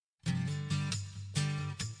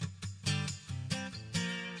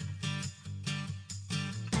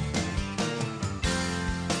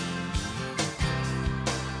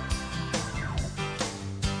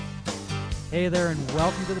Hey there, and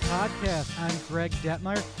welcome to the podcast. I'm Greg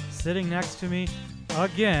Detmeyer. Sitting next to me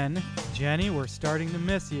again, Jenny, we're starting to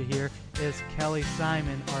miss you here, is Kelly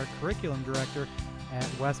Simon, our curriculum director at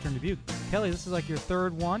Western Dubuque. Kelly, this is like your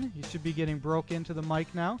third one. You should be getting broke into the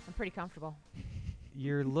mic now. I'm pretty comfortable.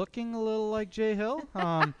 You're looking a little like Jay Hill.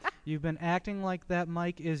 You've been acting like that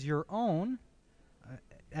mic is your own.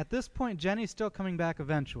 At this point, Jenny's still coming back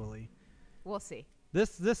eventually. We'll see.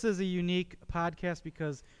 This is a unique podcast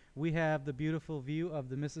because we have the beautiful view of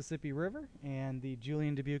the Mississippi River and the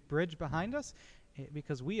Julian Dubuque Bridge behind us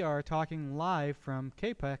because we are talking live from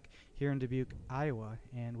KPEC here in Dubuque, Iowa,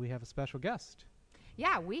 and we have a special guest.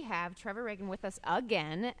 Yeah, we have Trevor Reagan with us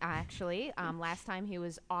again, actually. Last time he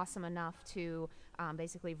was awesome enough to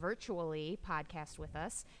basically virtually podcast with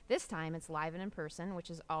us. This time it's live and in person,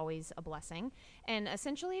 which is always a blessing. And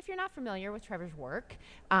essentially, if you're not familiar with Trevor's work,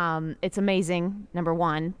 it's amazing, number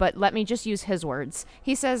one, but let me just use his words.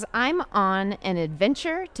 He says, "I'm on an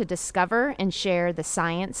adventure to discover and share the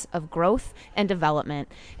science of growth and development."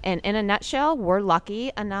 And in a nutshell, we're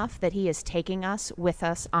lucky enough that he is taking us with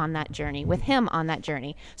us on that journey, with him on that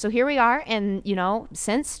journey. So here we are, and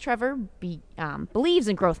since Trevor believes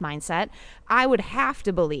in growth mindset, I would have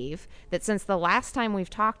to believe that since the last time we've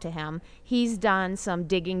talked to him, he's done some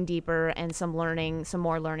digging deeper and some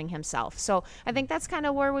more learning himself. So I think that's kind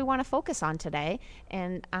of where we want to focus on today.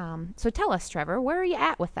 And so tell us, Trevor, where are you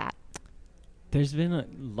at with that? There's been a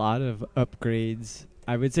lot of upgrades.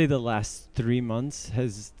 I would say the last 3 months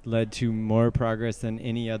has led to more progress than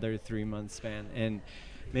any other 3-month span. And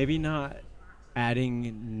maybe not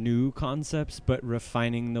adding new concepts, but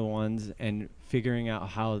refining the ones and figuring out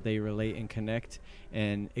how they relate and connect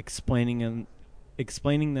and explaining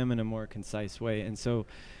them in a more concise way. And so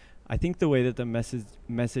I think the way that the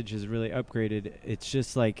message is really upgraded, it's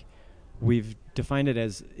just like we've defined it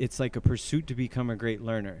as it's like a pursuit to become a great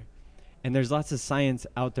learner. And there's lots of science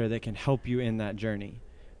out there that can help you in that journey.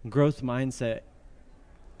 Growth mindset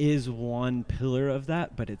is one pillar of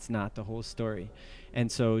that, but it's not the whole story. And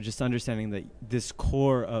so just understanding that this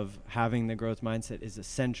core of having the growth mindset is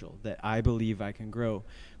essential, that I believe I can grow,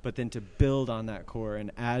 but then to build on that core and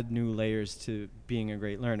add new layers to being a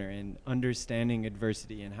great learner and understanding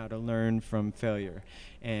adversity and how to learn from failure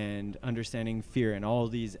and understanding fear and all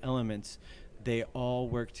these elements, they all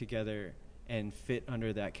work together and fit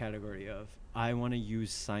under that category of I want to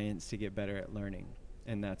use science to get better at learning.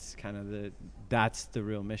 And that's kind of that's the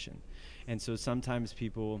real mission. And so sometimes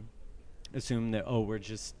people assume that, we're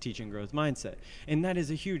just teaching growth mindset. And that is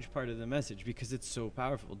a huge part of the message because it's so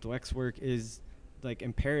powerful. Dweck's work is like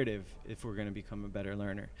imperative if we're going to become a better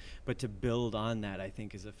learner. But to build on that, I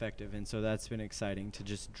think, is effective. And so that's been exciting to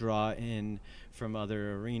just draw in from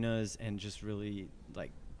other arenas and just really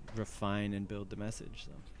like refine and build the message.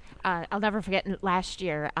 So. I'll never forget last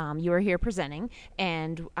year you were here presenting,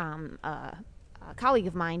 and a colleague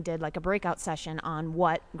of mine did like a breakout session on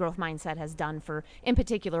what growth mindset has done for, in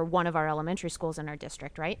particular, one of our elementary schools in our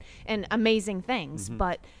district, right? And amazing things. Mm-hmm.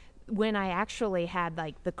 But when I actually had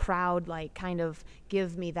like the crowd like kind of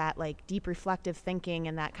give me that like deep reflective thinking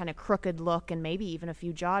and that kind of crooked look and maybe even a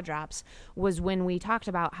few jaw drops was when we talked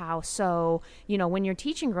about how, so, when you're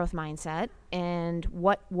teaching growth mindset and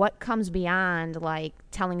what comes beyond like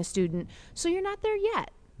telling a student, so you're not there yet.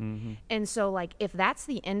 Mm-hmm. And so, like, if that's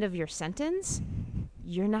the end of your sentence,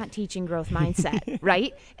 you're not teaching growth mindset,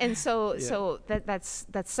 right? And so, that's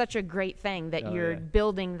such a great thing that you're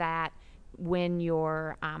building that when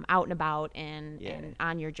you're out and about and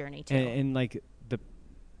on your journey too. And like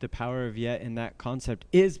the power of yet in that concept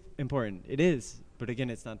is important. It is, but again,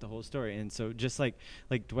 it's not the whole story. And so, just like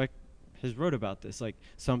Dweck has wrote about this. Like,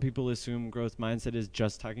 some people assume growth mindset is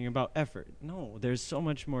just talking about effort. No, there's so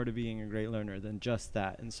much more to being a great learner than just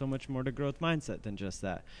that, and so much more to growth mindset than just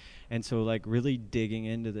that. And so, like, really digging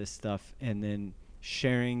into this stuff and then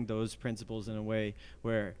sharing those principles in a way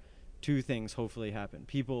where two things hopefully happen.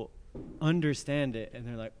 People understand it and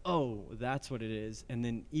they're like, oh, that's what it is. And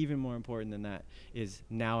then even more important than that is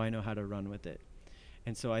now I know how to run with it.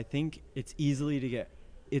 And so I think it's easy to get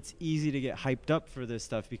hyped up for this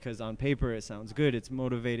stuff because on paper it sounds good, it's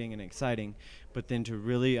motivating and exciting, but then to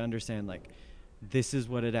really understand, like, this is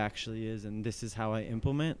what it actually is and this is how I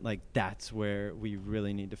implement, like, that's where we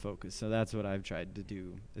really need to focus. So that's what I've tried to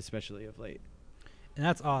do, especially of late. And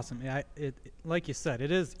that's awesome. It like you said,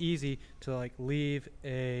 it is easy to like leave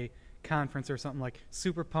a conference or something like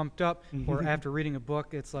super pumped up, or after reading a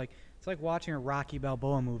book, it's like watching a Rocky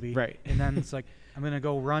Balboa movie, right? And then it's like, I'm gonna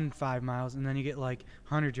go run 5 miles, and then you get like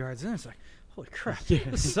 100 yards, and it's like, holy crap,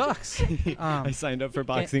 this sucks. I signed up for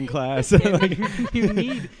boxing class.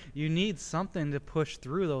 You need something to push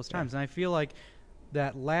through those times, and I feel like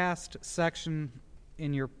that last section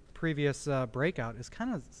in your previous breakout is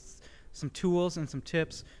kind of some tools and some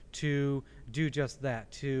tips to do just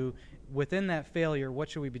that. To within that failure, what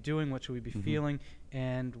should we be doing? What should we be feeling?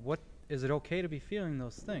 And what is it okay to be feeling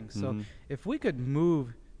those things? So if we could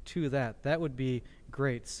move to that, that would be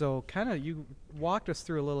great. So kind of you walked us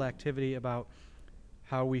through a little activity about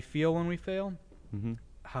how we feel when we fail,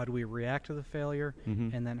 how do we react to the failure,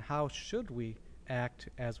 and then how should we act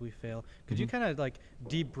as we fail. Could you kind of like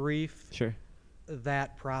debrief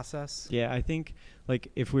that process? Yeah, I think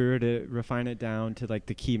like if we were to refine it down to like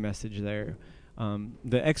the key message there,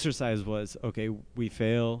 the exercise was, okay, we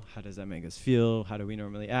fail. How does that make us feel? How do we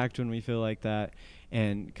normally act when we feel like that?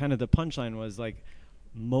 And kind of the punchline was like,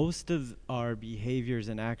 most of our behaviors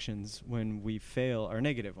and actions when we fail are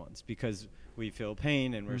negative ones because we feel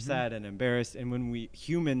pain and we're sad and embarrassed. And when we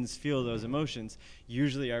humans feel those emotions,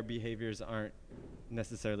 usually our behaviors aren't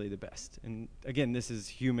necessarily the best. And again, this is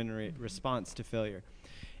human response to failure.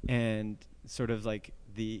 And sort of like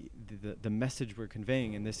the message we're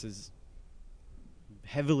conveying, and this is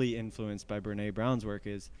heavily influenced by Brene Brown's work,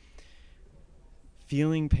 is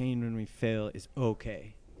feeling pain when we fail is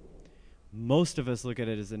okay. Most of us look at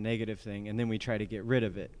it as a negative thing, and then we try to get rid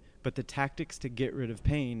of it. But the tactics to get rid of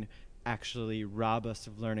pain actually rob us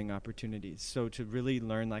of learning opportunities. So to really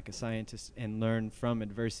learn like a scientist and learn from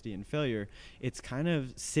adversity and failure, it's kind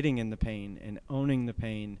of sitting in the pain and owning the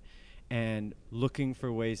pain and looking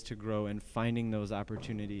for ways to grow and finding those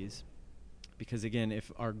opportunities. Because again, if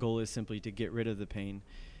our goal is simply to get rid of the pain,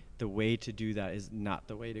 the way to do that is not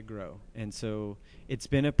the way to grow. And so it's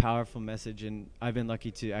been a powerful message, and I've been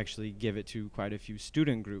lucky to actually give it to quite a few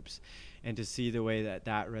student groups and to see the way that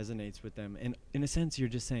that resonates with them. And in a sense, you're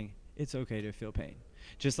just saying, it's okay to feel pain.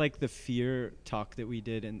 Just like the fear talk that we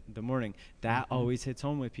did in the morning, that always hits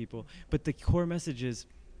home with people. But the core message is,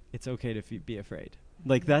 it's okay to be afraid.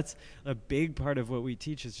 Like that's a big part of what we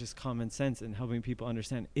teach, is just common sense and helping people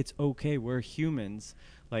understand it's okay. We're humans.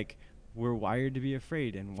 Like, we're wired to be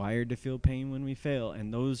afraid and wired to feel pain when we fail,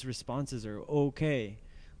 and those responses are okay.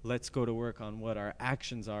 Let's go to work on what our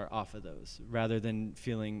actions are off of those, rather than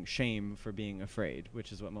feeling shame for being afraid,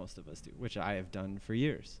 which is what most of us do, which I have done for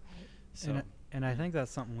years. So, and I think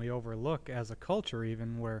that's something we overlook as a culture,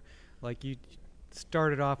 even where, like, you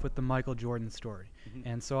started off with the Michael Jordan story.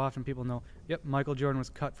 And so often people know, yep, Michael Jordan was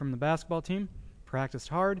cut from the basketball team, practiced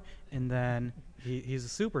hard, and then he's a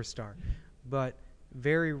superstar. But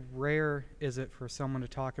very rare is it for someone to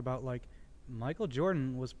talk about, like, Michael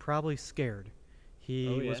Jordan was probably scared. He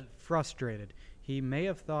was frustrated. He may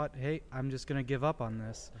have thought, hey, I'm just going to give up on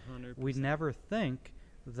this. 100%. We never think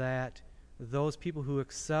that those people who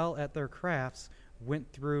excel at their crafts went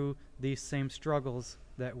through these same struggles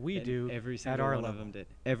that we do at our level.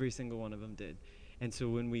 Every single one of them did. And so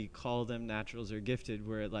when we call them naturals or gifted,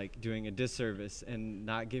 we're like doing a disservice and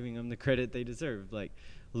not giving them the credit they deserve. Like,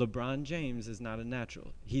 LeBron James is not a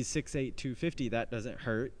natural. He's 6'8", 250. That doesn't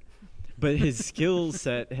hurt. But his skill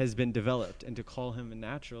set has been developed. And to call him a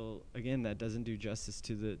natural, again, that doesn't do justice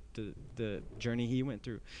to the journey he went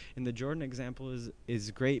through. And the Jordan example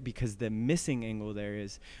is great, because the missing angle there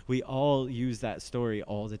is we all use that story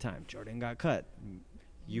all the time. Jordan got cut.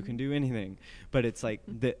 You can do anything. But it's like,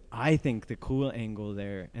 I think the cool angle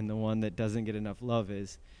there, and the one that doesn't get enough love,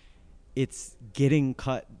 is it's getting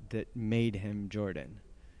cut that made him Jordan.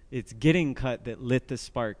 It's getting cut that lit the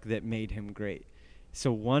spark that made him great.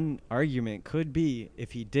 So one argument could be,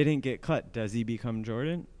 if he didn't get cut, does he become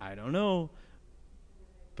Jordan? I don't know,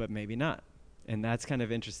 but maybe not. And that's kind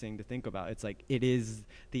of interesting to think about. It's like, it is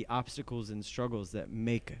the obstacles and struggles that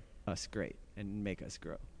make us great and make us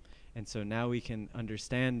grow. And so now we can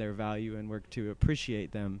understand their value and work to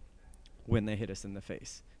appreciate them when they hit us in the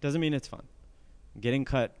face. Doesn't mean it's fun. Getting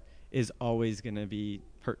cut is always going to be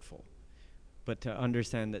hurtful. But to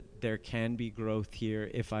understand that there can be growth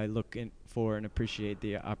here if I look for and appreciate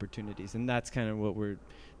the opportunities. And that's kind of what we're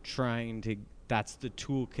trying to, that's the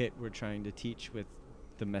toolkit we're trying to teach with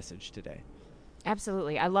the message today.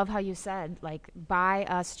 Absolutely. I love how you said, like, by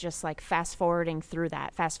us just like fast forwarding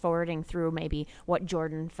through maybe what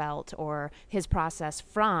Jordan felt or his process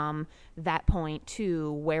from that point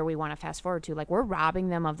to where we want to fast forward to, like, we're robbing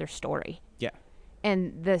them of their story. Yeah.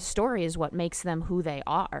 And the story is what makes them who they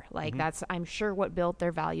are. Like, that's, I'm sure, what built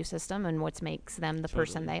their value system and what makes them the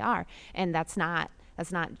person they are. And that's not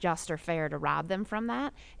just or fair to rob them from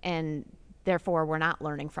that. And therefore, we're not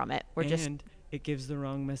learning from it. And it gives the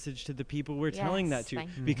wrong message to the people we're telling that to.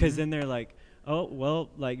 Because then they're like, oh,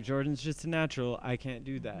 well, like, Jordan's just a natural. I can't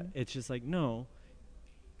do that. It's just like, no.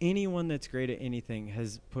 Anyone that's great at anything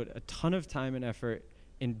has put a ton of time and effort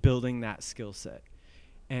in building that skill set.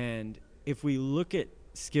 And if we look at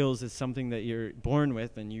skills as something that you're born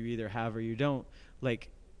with and you either have or you don't, like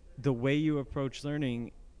the way you approach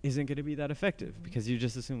learning isn't going to be that effective because you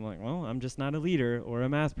just assume like, well, I'm just not a leader or a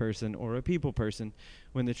math person or a people person,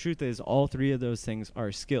 when the truth is all three of those things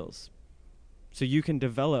are skills. So you can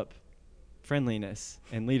develop friendliness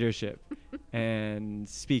and leadership and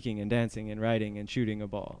speaking and dancing and writing and shooting a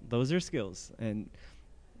ball. Those are skills, and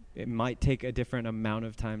it might take a different amount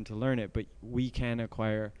of time to learn it, but we can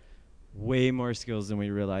acquire way more skills than we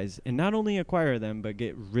realize, and not only acquire them but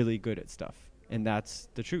get really good at stuff. And that's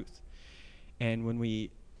the truth. And when we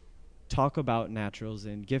talk about naturals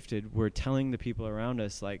and gifted, we're telling the people around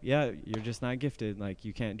us like, yeah, you're just not gifted, like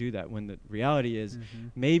you can't do that, when the reality is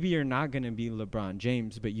maybe you're not going to be LeBron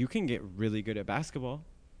James, but you can get really good at basketball.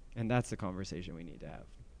 And that's the conversation we need to have.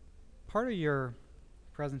 Part of your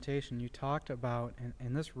presentation you talked about,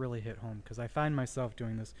 and this really hit home because I find myself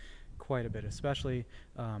doing this quite a bit, especially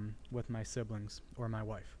with my siblings or my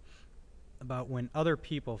wife, about when other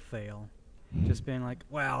people fail, just being like,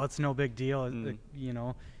 well, it's no big deal, you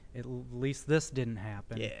know, at least this didn't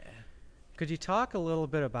happen. Yeah. Could you talk a little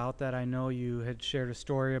bit about that? I know you had shared a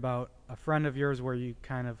story about a friend of yours where you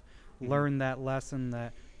kind of learned that lesson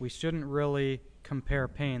that we shouldn't really compare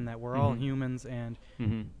pain, that we're all humans and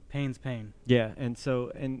pain's pain. Yeah,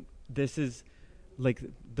 and this is like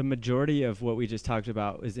the majority of what we just talked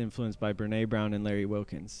about is influenced by Brene Brown and Larry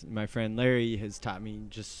Wilkins. My friend Larry has taught me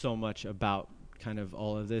just so much about kind of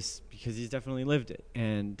all of this because he's definitely lived it.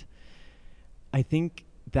 And I think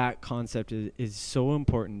that concept is so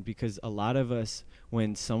important because a lot of us,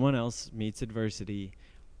 when someone else meets adversity,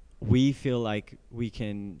 we feel like we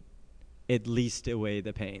can at least away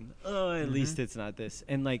the pain. Oh, at least it's not this.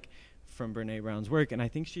 And like from Brene Brown's work, and I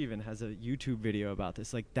think she even has a YouTube video about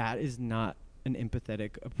this, like that is not an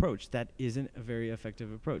empathetic approach. That isn't a very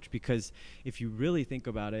effective approach because if you really think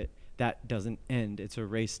about it, that doesn't end. It's a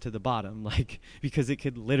race to the bottom, like, because it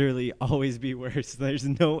could literally always be worse. There's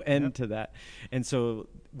no end to that. And so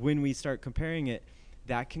when we start comparing it,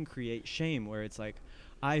 that can create shame where it's like,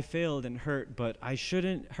 I failed and hurt, but I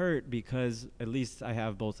shouldn't hurt because at least I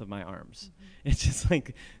have both of my arms. It's just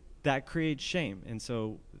like that creates shame. And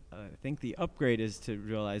so I think the upgrade is to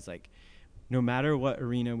realize like, no matter what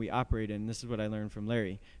arena we operate in, this is what I learned from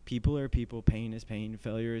Larry, people are people, pain is pain,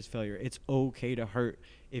 failure is failure. It's okay to hurt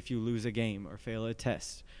if you lose a game or fail a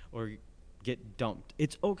test or get dumped.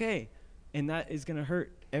 It's okay. And that is going to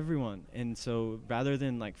hurt everyone. And so rather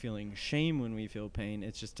than like feeling shame when we feel pain,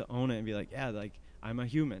 it's just to own it and be like, yeah, like I'm a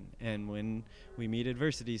human. And when we meet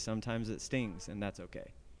adversity, sometimes it stings, and that's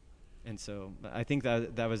okay. And so I think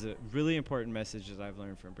that was a really important message that I've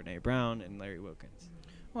learned from Brene Brown and Larry Wilkins.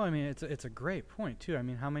 Well, I mean, it's a great point, too. I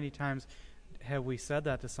mean, how many times have we said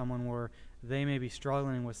that to someone where they may be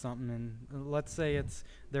struggling with something, and let's say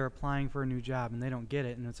they're applying for a new job and they don't get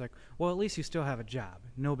it, and it's like, well, at least you still have a job.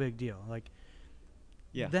 No big deal. Like,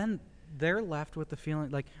 then they're left with the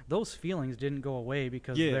feeling, like, those feelings didn't go away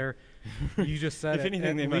because you just said if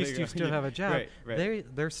anything, at least you still have a job. Right.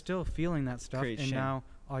 They're still feeling that stuff, Create and shame. now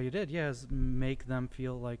all you did, is make them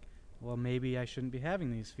feel like, well, maybe I shouldn't be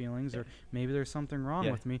having these feelings, or maybe there's something wrong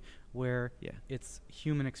with me, where it's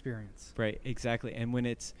human experience. Right, exactly. And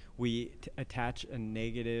when we attach a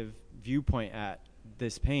negative viewpoint at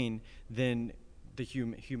this pain, then the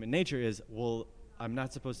human nature is, well, I'm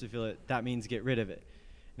not supposed to feel it. That means get rid of it.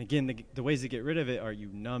 And again, the ways to get rid of it are you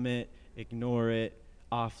numb it, ignore it,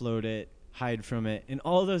 offload it, hide from it, and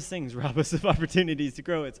all those things rob us of opportunities to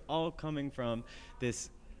grow. It's all coming from this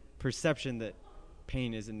perception that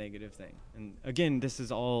pain is a negative thing. And again, this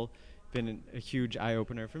has all been a huge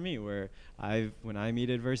eye-opener for me, where when I meet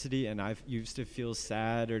adversity and I've used to feel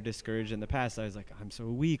sad or discouraged in the past, I was like, I'm so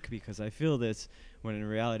weak because I feel this, when in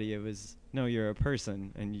reality it was, no, you're a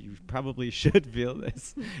person and you probably should feel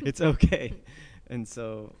this. It's okay. And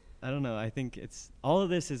so I don't know, I think all of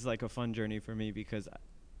this is like a fun journey for me because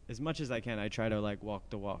as much as I can, I try to like walk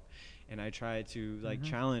the walk. And I try to like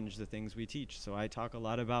challenge the things we teach. So I talk a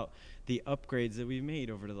lot about the upgrades that we've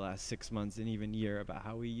made over the last 6 months and even year, about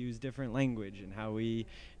how we use different language and how we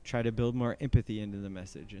try to build more empathy into the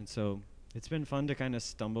message. And so it's been fun to kind of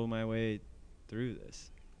stumble my way through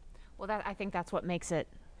this. Well, I think that's what makes it,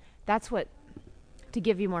 that's what, to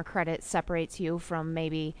give you more credit, separates you from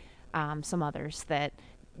maybe some others, that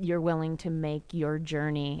you're willing to make your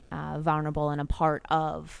journey vulnerable and a part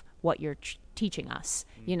of what you're teaching us.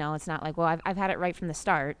 You know, it's not like, well, I've had it right from the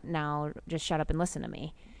start, now just shut up and listen to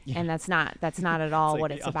me. And that's not at all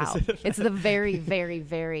what it's about. It's the very, very,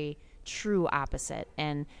 very true opposite.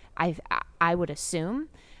 And I would assume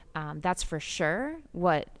that's for sure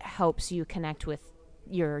what helps you connect with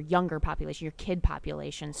your younger population, your kid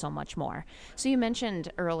population, so much more. So you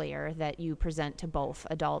mentioned earlier that you present to both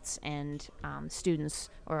adults and students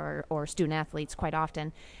or student athletes quite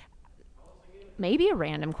often. Maybe a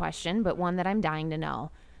random question, but one that I'm dying to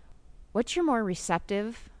know. What's your more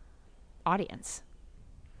receptive audience?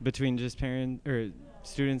 Between just parents or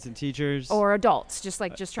students and teachers? Or adults, just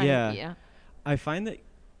trying yeah. to, yeah. I find that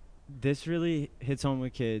this really hits home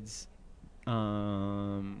with kids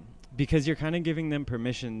because you're kind of giving them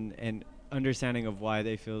permission and understanding of why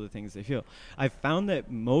they feel the things they feel. I've found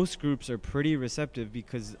that most groups are pretty receptive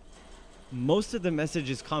because most of the message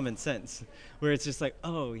is common sense, where it's just like,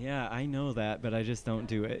 oh, yeah, I know that, but I just don't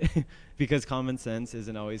do it because common sense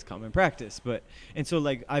isn't always common practice. And so,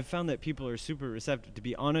 like, I've found that people are super receptive. To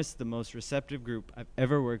be honest, the most receptive group I've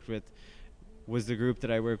ever worked with was the group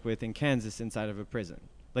that I work with in Kansas inside of a prison.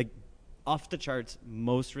 Like, off the charts,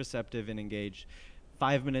 most receptive and engaged.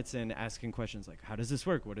 5 minutes in, asking questions like, how does this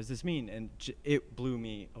work? What does this mean? And it blew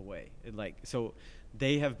me away. So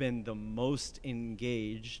they have been the most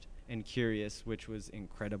engaged and curious, which was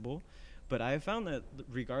incredible. But I have found that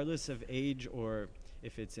regardless of age or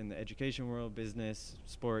if it's in the education world, business,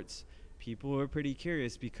 sports, people are pretty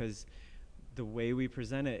curious because the way we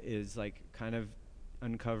present it is like kind of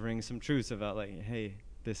uncovering some truths about like, hey,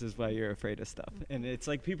 this is why you're afraid of stuff. And it's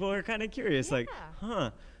like people are kind of curious, like,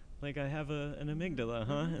 like I have an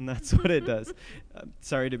amygdala, and that's what it does.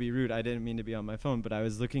 Sorry to be rude. I didn't mean to be on my phone, but I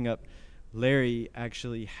was looking up. Larry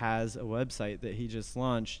actually has a website that he just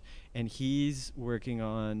launched, and he's working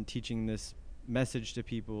on teaching this message to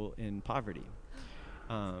people in poverty.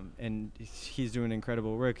 And he's doing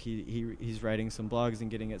incredible work. He's writing some blogs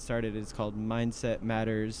and getting it started. It's called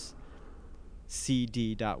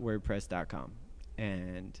mindsetmatterscd.wordpress.com.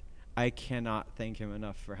 And I cannot thank him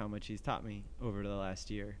enough for how much he's taught me over the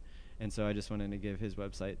last year. And so I just wanted to give his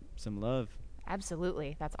website some love.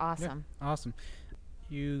 Absolutely. That's awesome. Yeah, awesome.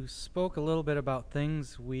 You spoke a little bit about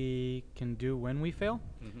things we can do when we fail,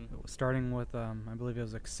 starting with, I believe it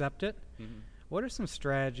was accept it. What are some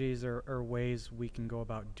strategies or ways we can go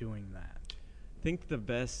about doing that? I think the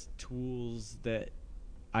best tools that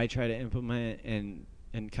I try to implement and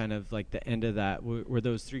kind of like the end of that were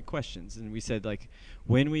those 3 questions. And we said, like,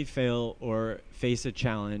 when we fail or face a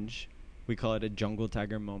challenge, we call it a jungle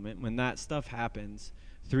tiger moment. When that stuff happens,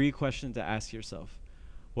 3 questions to ask yourself.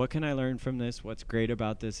 What can I learn from this? What's great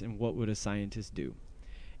about this? And what would a scientist do?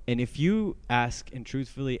 And if you ask and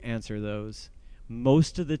truthfully answer those,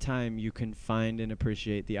 most of the time you can find and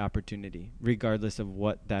appreciate the opportunity, regardless of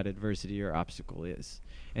what that adversity or obstacle is.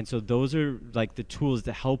 And so those are like the tools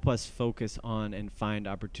to help us focus on and find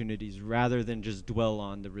opportunities rather than just dwell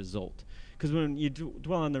on the result. Because when you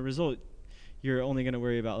dwell on the result, you're only going to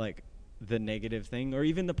worry about like the negative thing or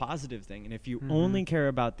even the positive thing. And if you only care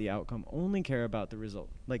about the outcome, only care about the result,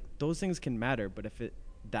 like those things can matter, but if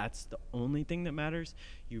that's the only thing that matters,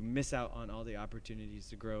 you miss out on all the opportunities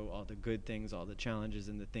to grow, all the good things, all the challenges,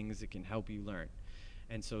 and the things that can help you learn.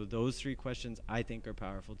 And so those 3 questions I think are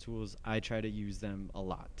powerful tools. I try to use them a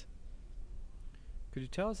lot. Could you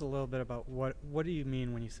tell us a little bit about what do you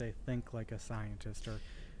mean when you say think like a scientist or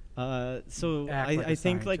so act like I a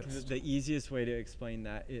think like scientist? the easiest way to explain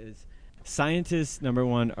that is scientists, number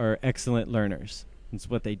one, are excellent learners. It's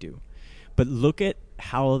what they do. But look at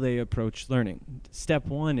how they approach learning. Step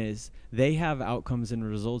 1 is they have outcomes and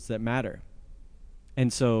results that matter.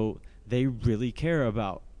 And so they really care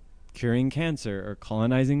about curing cancer or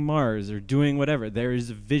colonizing Mars or doing whatever. There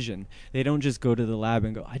is a vision. They don't just go to the lab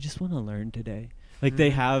and go, I just want to learn today. Like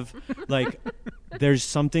they have, like, there's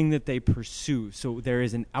something that they pursue. So there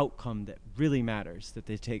is an outcome that really matters that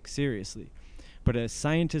they take seriously. But a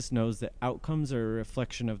scientist knows that outcomes are a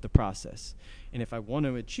reflection of the process. And if I want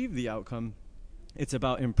to achieve the outcome, it's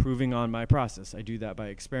about improving on my process. I do that by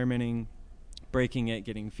experimenting, breaking it,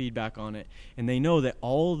 getting feedback on it. And they know that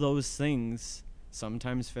all those things,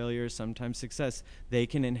 sometimes failure, sometimes success, they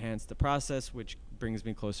can enhance the process, which brings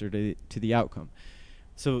me closer to the outcome.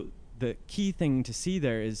 So the key thing to see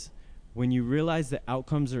there is when you realize that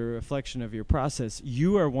outcomes are a reflection of your process,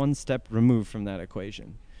 you are one step removed from that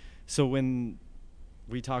equation. So when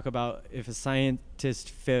we talk about if a scientist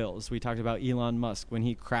fails, we talked about Elon Musk when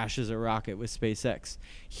he crashes a rocket with SpaceX.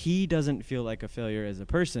 He doesn't feel like a failure as a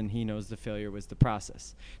person. He knows the failure was the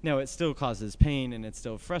process. Now, it still causes pain and it's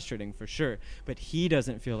still frustrating for sure, but he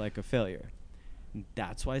doesn't feel like a failure.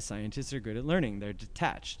 That's why scientists are good at learning. They're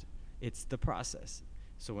detached. It's the process.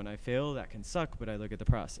 So when I fail, that can suck, but I look at the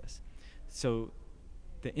process. So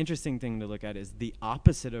the interesting thing to look at is the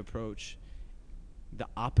opposite approach. The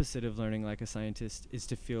opposite of learning like a scientist is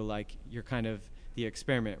to feel like you're kind of the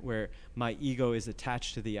experiment where my ego is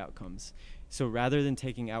attached to the outcomes. So rather than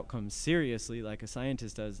taking outcomes seriously like a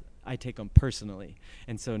scientist does, I take them personally.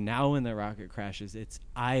 And so now when the rocket crashes, it's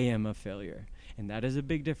I am a failure. And that is a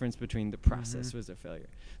big difference between the process was a failure.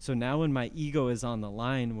 So now when my ego is on the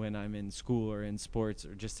line when I'm in school or in sports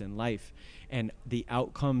or just in life, and the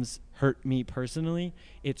outcomes hurt me personally,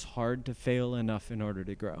 it's hard to fail enough in order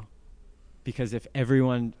to grow. Because if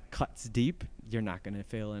everyone cuts deep, you're not going to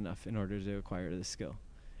fail enough in order to acquire the skill.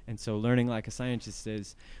 And so learning like a scientist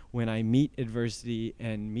is when I meet adversity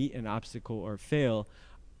and meet an obstacle or fail,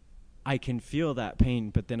 I can feel that pain,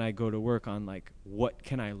 but then I go to work on like, what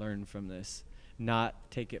can I learn from this? Not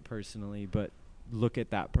take it personally, but look at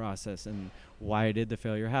that process and why did the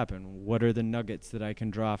failure happen? What are the nuggets that I can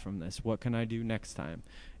draw from this? What can I do next time?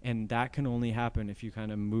 And that can only happen if you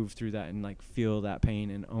kind of move through that and like feel that pain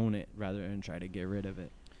and own it rather than try to get rid of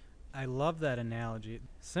it. I love that analogy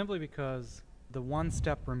simply because the one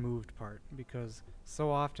step removed part, because so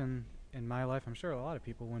often in my life, I'm sure a lot of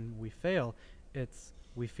people, when we fail,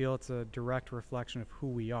 we feel it's a direct reflection of who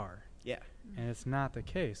we are. Yeah. And it's not the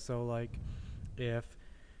case. So like if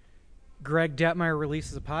Greg Detmeyer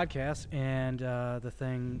releases a podcast and the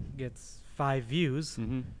thing gets 5 views,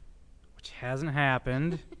 which hasn't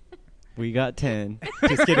happened. We got 10.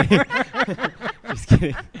 Just kidding. Just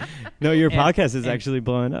kidding. No, your podcast is actually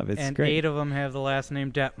blowing up. It's great. 8 of them have the last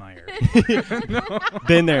name Detmeyer.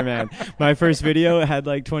 Been there, man. My first video had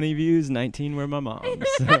like 20 views. 19 were my mom's.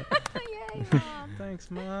 So. Yay, Mom.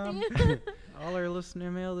 Thanks, Mom. All our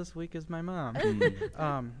listener mail this week is my mom.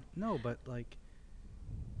 No, but like,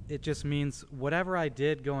 it just means whatever I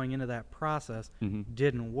did going into that process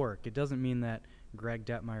didn't work. It doesn't mean that Greg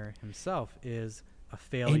Detmeyer himself is a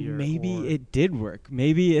failure. And maybe it did work.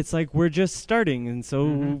 Maybe it's like we're just starting, and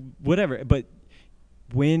so whatever. But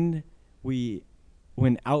when we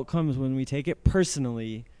take it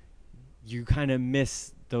personally, you kind of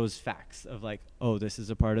miss those facts of like, oh, this is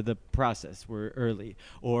a part of the process. We're early.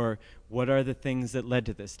 Or what are the things that led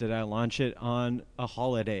to this? Did I launch it on a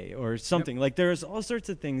holiday or something? Like there's all sorts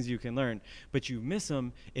of things you can learn, but you miss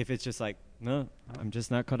them if it's just like, no, I'm just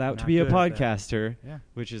not cut out to be a podcaster,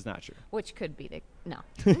 which is not true. Which could be the, no.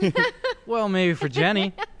 Well, maybe for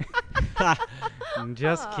Jenny. I'm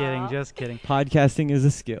just kidding. Podcasting is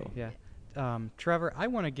a skill. Yeah. Trevor, I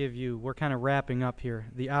want to give you, we're kind of wrapping up here,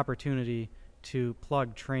 the opportunity to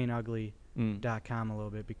plug trainugly.com a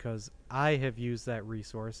little bit, because I have used that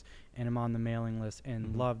resource and I'm on the mailing list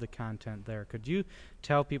and love the content there. Could you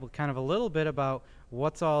tell people kind of a little bit about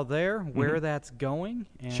what's all there, where that's going,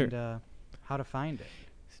 and how to find it?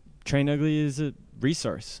 Train Ugly is a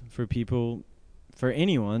resource for people, for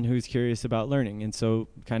anyone who's curious about learning. And so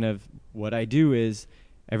kind of what I do is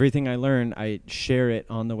everything I learn, I share it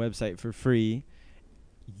on the website for free,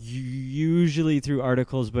 usually through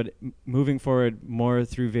articles, but moving forward more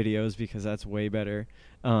through videos because that's way better.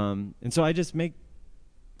 And so I just make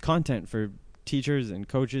content for teachers and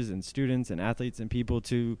coaches and students and athletes and people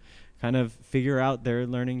to kind of figure out their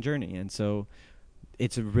learning journey. And so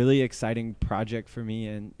it's a really exciting project for me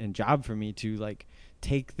and job for me to like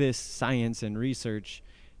take this science and research,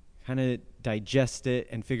 kind of digest it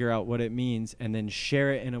and figure out what it means, and then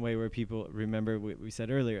share it in a way where people remember what we said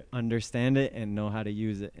earlier, understand it and know how to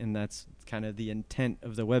use it. And that's kind of the intent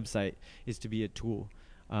of the website, is to be a tool.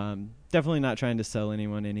 Definitely not trying to sell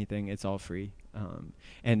anyone anything. It's all free.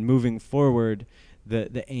 And moving forward,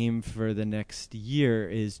 the aim for the next year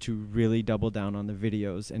is to really double down on the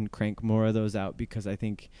videos and crank more of those out, because I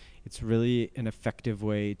think it's really an effective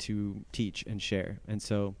way to teach and share. And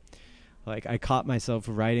so like I caught myself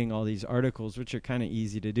writing all these articles, which are kind of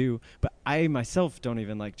easy to do, but I myself don't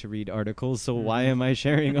even like to read articles. So why am I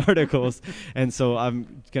sharing articles? And so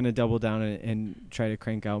I'm going to double down and try to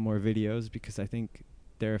crank out more videos because I think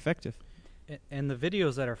they're effective. And the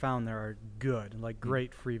videos that are found there are good, like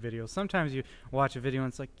great free videos. Sometimes you watch a video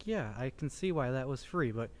and it's like, yeah, I can see why that was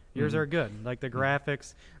free, but yours are good. Like the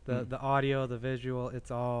graphics, the audio, the visual, it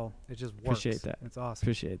just works. Appreciate that. It's awesome.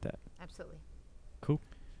 Appreciate that. Absolutely. Cool.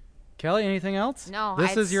 Kelly, anything else? No.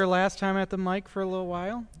 This is your last time at the mic for a little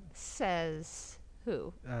while? Says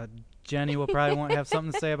who? Jenny will probably won't have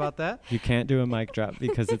something to say about that. You can't do a mic drop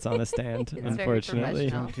because it's on a stand,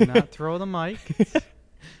 unfortunately. Do not throw the mic.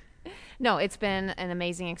 No, it's been an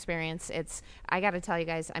amazing experience. I got to tell you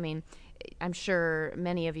guys, I mean, I'm sure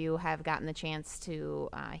many of you have gotten the chance to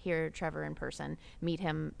hear Trevor in person, meet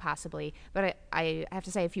him possibly. But I have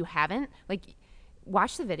to say, if you haven't, like,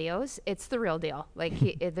 watch the videos. It's the real deal. Like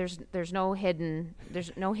there's no hidden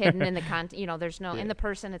in the content. You know, there's no in the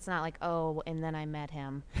person. It's not like, oh, and then I met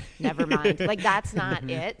him. Never mind. Like that's not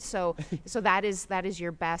it. So that is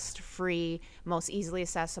your best, free, most easily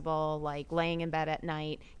accessible. Like laying in bed at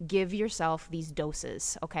night. Give yourself these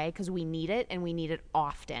doses, okay? Because we need it, and we need it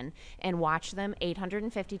often. And watch them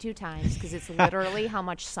 852 times, because it's literally how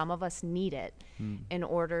much some of us need it in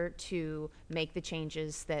order to make the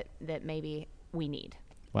changes that maybe we need.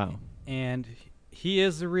 Wow. And he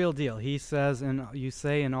is the real deal. He says, and you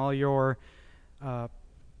say in all your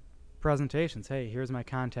presentations, hey, here's my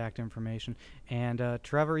contact information. And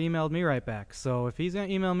Trevor emailed me right back. So if he's going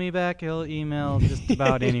to email me back, he'll email just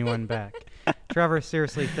about anyone back. Trevor,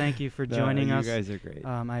 seriously, thank you for joining us. You guys are great.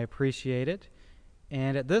 I appreciate it.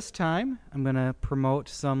 And at this time, I'm going to promote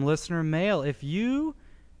some listener mail. If you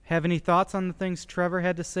have any thoughts on the things Trevor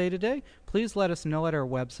had to say today, please let us know at our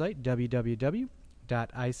website,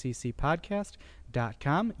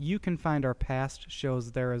 www.iccpodcast.com. You can find our past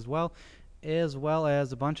shows there as well as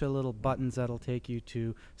a bunch of little buttons that'll take you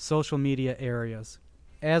to social media areas.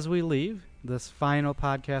 As we leave this final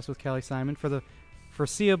podcast with Kelly Simon, for the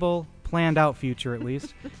foreseeable, planned out future at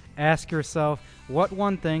least, ask yourself, what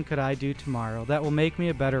one thing could I do tomorrow that will make me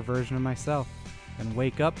a better version of myself? And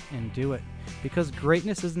wake up and do it. Because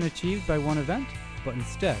greatness isn't achieved by one event, but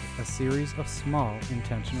instead a series of small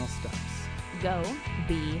intentional steps. Go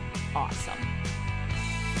be awesome.